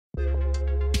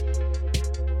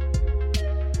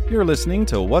You're listening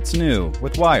to What's New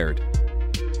with Wired.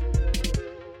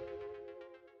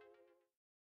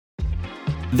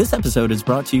 This episode is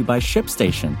brought to you by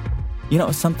ShipStation. You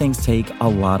know, some things take a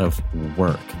lot of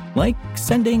work, like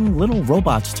sending little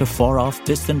robots to far-off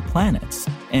distant planets.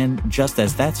 And just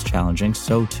as that's challenging,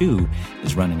 so too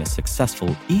is running a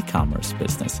successful e-commerce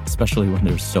business, especially when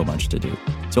there's so much to do.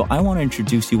 So I want to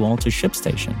introduce you all to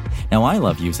ShipStation. Now, I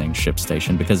love using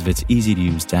ShipStation because of its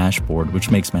easy-to-use dashboard,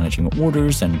 which makes managing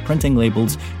orders and printing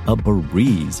labels a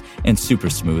breeze and super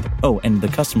smooth. Oh, and the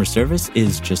customer service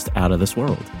is just out of this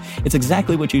world. It's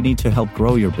exactly what you need to help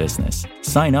grow your business.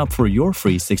 Sign up for your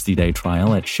free 60-day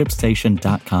trial at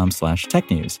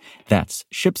shipstation.com/technews. That's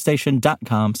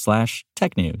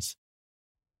shipstation.com/technews.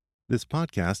 This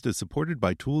podcast is supported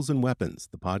by Tools and Weapons,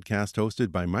 the podcast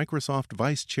hosted by Microsoft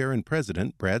Vice Chair and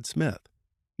President Brad Smith.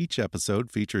 Each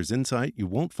episode features insight you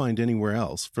won't find anywhere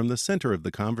else from the center of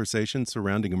the conversation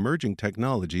surrounding emerging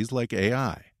technologies like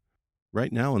AI.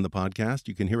 Right now on the podcast,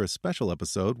 you can hear a special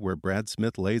episode where Brad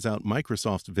Smith lays out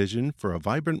Microsoft's vision for a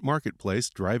vibrant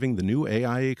marketplace driving the new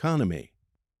AI economy.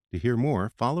 To hear more,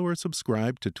 follow or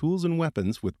subscribe to Tools and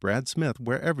Weapons with Brad Smith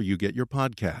wherever you get your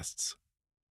podcasts.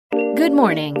 Good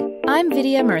morning. I'm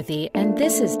Vidya Murthy, and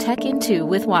this is Tech in 2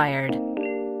 with Wired.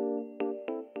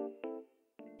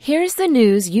 Here's the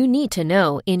news you need to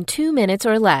know in 2 minutes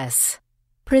or less.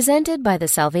 Presented by the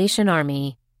Salvation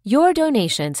Army. Your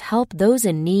donations help those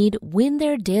in need win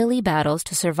their daily battles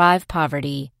to survive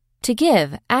poverty. To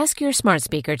give, ask your smart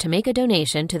speaker to make a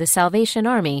donation to the Salvation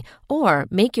Army or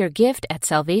make your gift at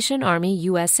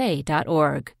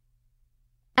salvationarmyusa.org.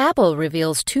 Apple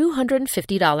reveals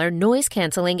 $250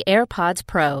 noise-canceling AirPods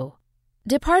Pro.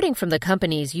 Departing from the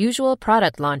company's usual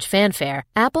product launch fanfare,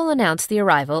 Apple announced the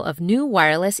arrival of new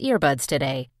wireless earbuds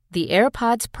today, the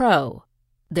AirPods Pro.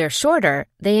 They're shorter,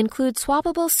 they include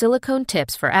swappable silicone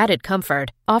tips for added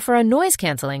comfort, offer a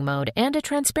noise-canceling mode and a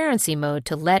transparency mode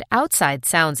to let outside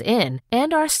sounds in,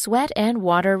 and are sweat and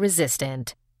water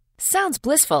resistant. Sounds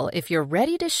blissful if you're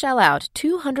ready to shell out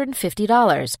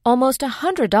 $250, almost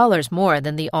 $100 more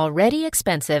than the already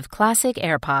expensive classic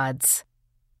AirPods.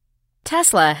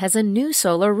 Tesla has a new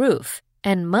solar roof,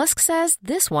 and Musk says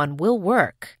this one will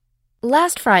work.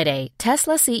 Last Friday,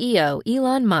 Tesla CEO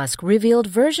Elon Musk revealed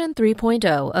version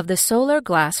 3.0 of the Solar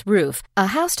Glass Roof, a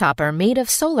housetopper made of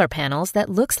solar panels that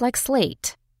looks like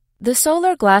slate. The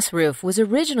Solar Glass Roof was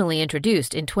originally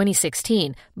introduced in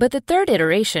 2016, but the third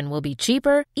iteration will be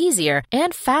cheaper, easier,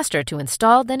 and faster to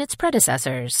install than its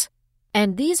predecessors.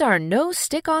 And these are no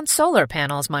stick-on solar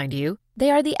panels, mind you. They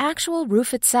are the actual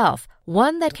roof itself,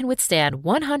 one that can withstand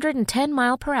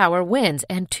 110-mile-per-hour winds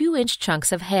and 2-inch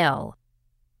chunks of hail.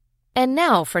 And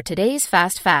now for today's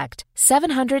fast fact,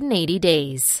 780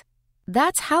 days.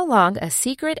 That's how long a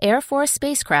secret Air Force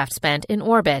spacecraft spent in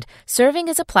orbit, serving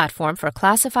as a platform for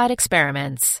classified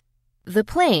experiments. The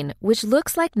plane, which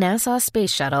looks like NASA's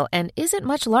space shuttle and isn't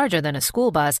much larger than a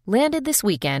school bus, landed this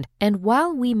weekend, and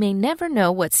while we may never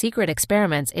know what secret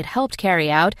experiments it helped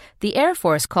carry out, the Air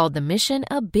Force called the mission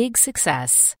a big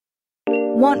success.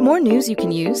 Want more news you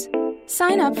can use?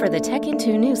 Sign up for the Tech in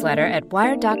 2 newsletter at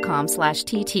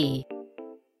wired.com/TT.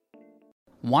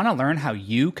 Want to learn how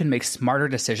you can make smarter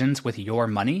decisions with your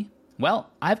money?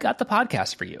 Well, I've got the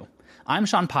podcast for you. I'm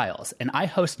Sean Piles, and I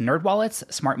host NerdWallet's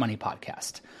Smart Money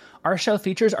Podcast. Our show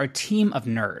features our team of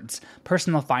nerds,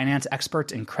 personal finance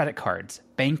experts in credit cards,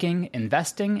 banking,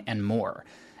 investing, and more.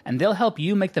 And they'll help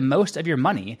you make the most of your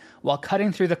money while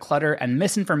cutting through the clutter and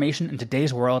misinformation in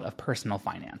today's world of personal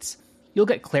finance. You'll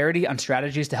get clarity on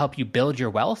strategies to help you build your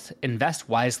wealth, invest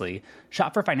wisely,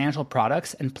 shop for financial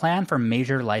products, and plan for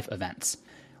major life events.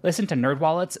 Listen to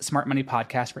NerdWallet's Smart Money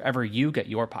Podcast wherever you get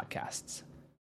your podcasts.